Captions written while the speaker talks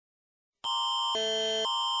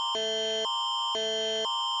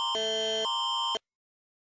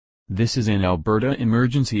This is an Alberta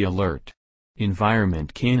emergency alert.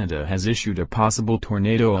 Environment Canada has issued a possible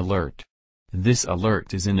tornado alert. This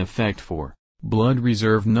alert is in effect for Blood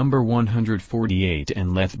Reserve number 148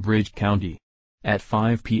 and Lethbridge County. At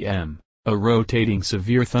 5 p.m., a rotating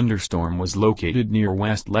severe thunderstorm was located near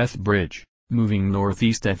West Lethbridge, moving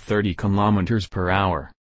northeast at 30 km per hour.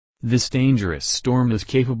 This dangerous storm is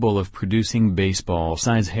capable of producing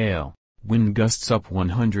baseball-size hail, wind gusts up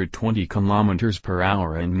 120 km per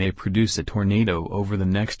hour, and may produce a tornado over the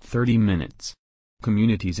next 30 minutes.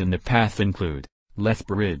 Communities in the path include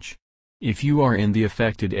Lethbridge. If you are in the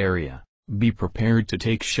affected area, be prepared to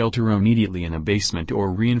take shelter immediately in a basement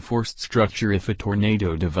or reinforced structure if a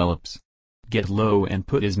tornado develops. Get low and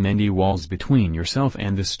put as many walls between yourself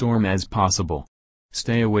and the storm as possible.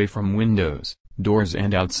 Stay away from windows, doors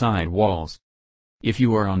and outside walls. If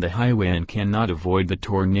you are on the highway and cannot avoid the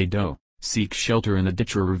tornado, seek shelter in a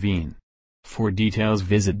ditch or ravine. For details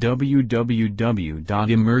visit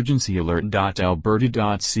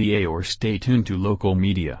www.emergencyalert.alberta.ca or stay tuned to local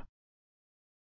media.